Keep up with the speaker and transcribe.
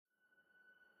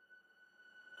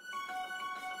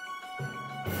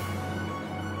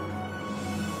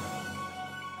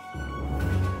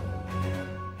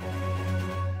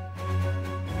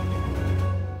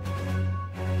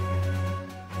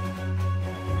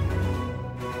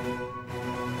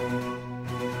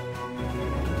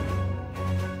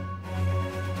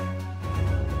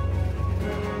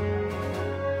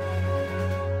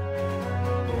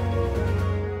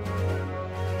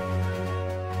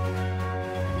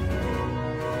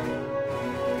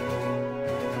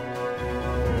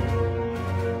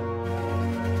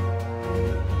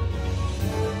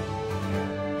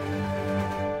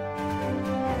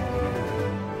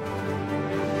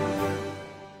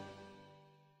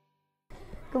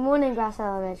Good morning, Grass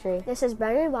Elementary. This is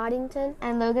Brendan Waddington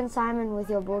and Logan Simon with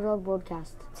your Bulldog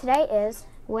broadcast. Today is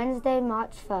Wednesday,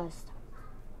 March 1st.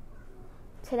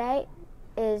 Today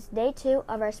is day 2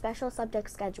 of our special subject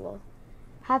schedule.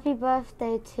 Happy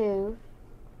birthday to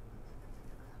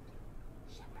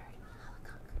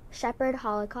Shepherd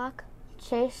Hollycock,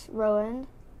 Chase Rowand,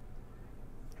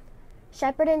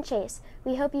 Shepherd and Chase.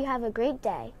 We hope you have a great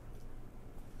day.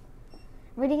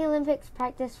 Reading Olympics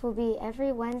practice will be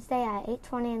every Wednesday at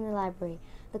 8:20 in the library.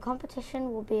 The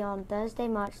competition will be on Thursday,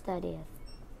 March 30th.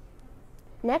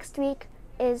 Next week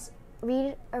is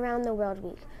Read Around the World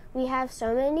Week. We have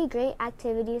so many great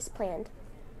activities planned.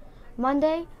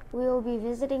 Monday, we will be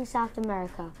visiting South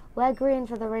America. Wear green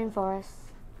for the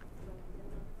rainforests.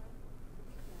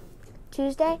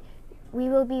 Tuesday, we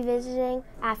will be visiting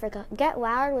Africa. Get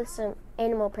wild with some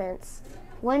animal prints.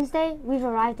 Wednesday, we've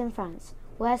arrived in France.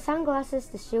 Wear sunglasses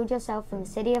to shield yourself from the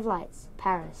City of Lights,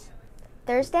 Paris.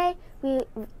 Thursday, we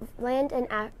land in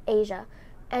Asia,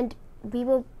 and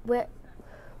we'll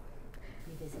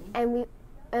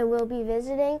be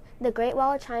visiting the Great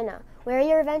Wall of China. Wear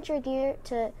your adventure gear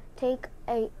to hike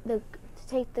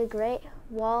the Great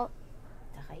Wall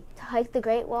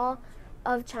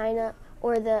of China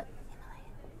or the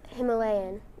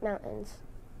Himalayan mountains.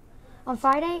 On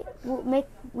Friday,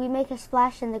 we make a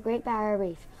splash in the Great Barrier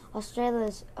Reef,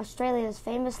 Australia's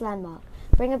famous landmark.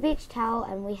 Bring a beach towel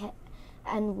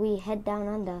and we head down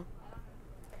under.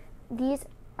 There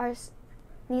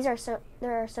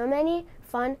are so many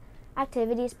fun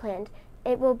activities planned.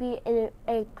 It will be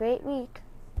a great week.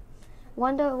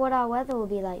 Wonder what our weather will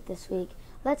be like this week.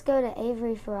 Let's go to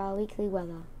Avery for our weekly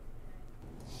weather.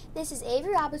 This is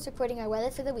Avery Roberts reporting our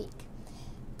weather for the week.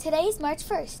 Today is March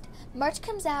 1st. March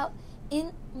comes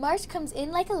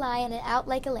in like a lion and out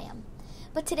like a lamb.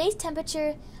 But today's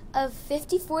temperature of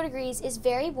 54 degrees is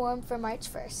very warm for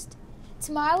March 1st.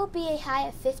 Tomorrow will be a high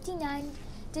of 59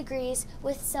 degrees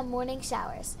with some morning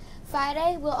showers.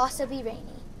 Friday will also be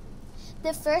rainy.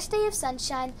 The first day of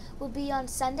sunshine will be on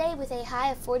Sunday with a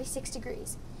high of 46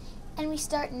 degrees. And we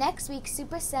start next week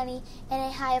super sunny and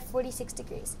a high of 46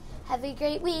 degrees. Have a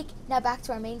great week. Now back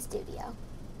to our main studio.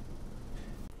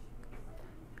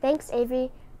 Thanks,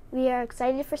 Avery. We are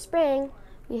excited for spring.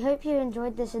 We hope you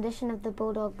enjoyed this edition of the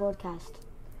Bulldog broadcast.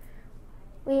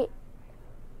 We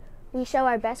show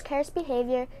our best careless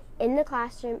behavior in the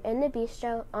classroom, in the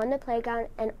bistro, on the playground,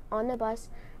 and on the bus,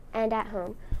 and at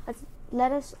home.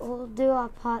 Let us all do our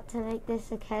part to make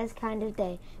this a cares kind of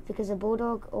day, because a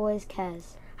Bulldog always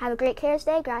cares. Have a great Cares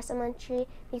Day, Grass Elementary,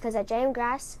 because at JM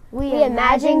Grass, we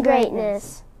imagine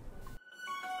greatness.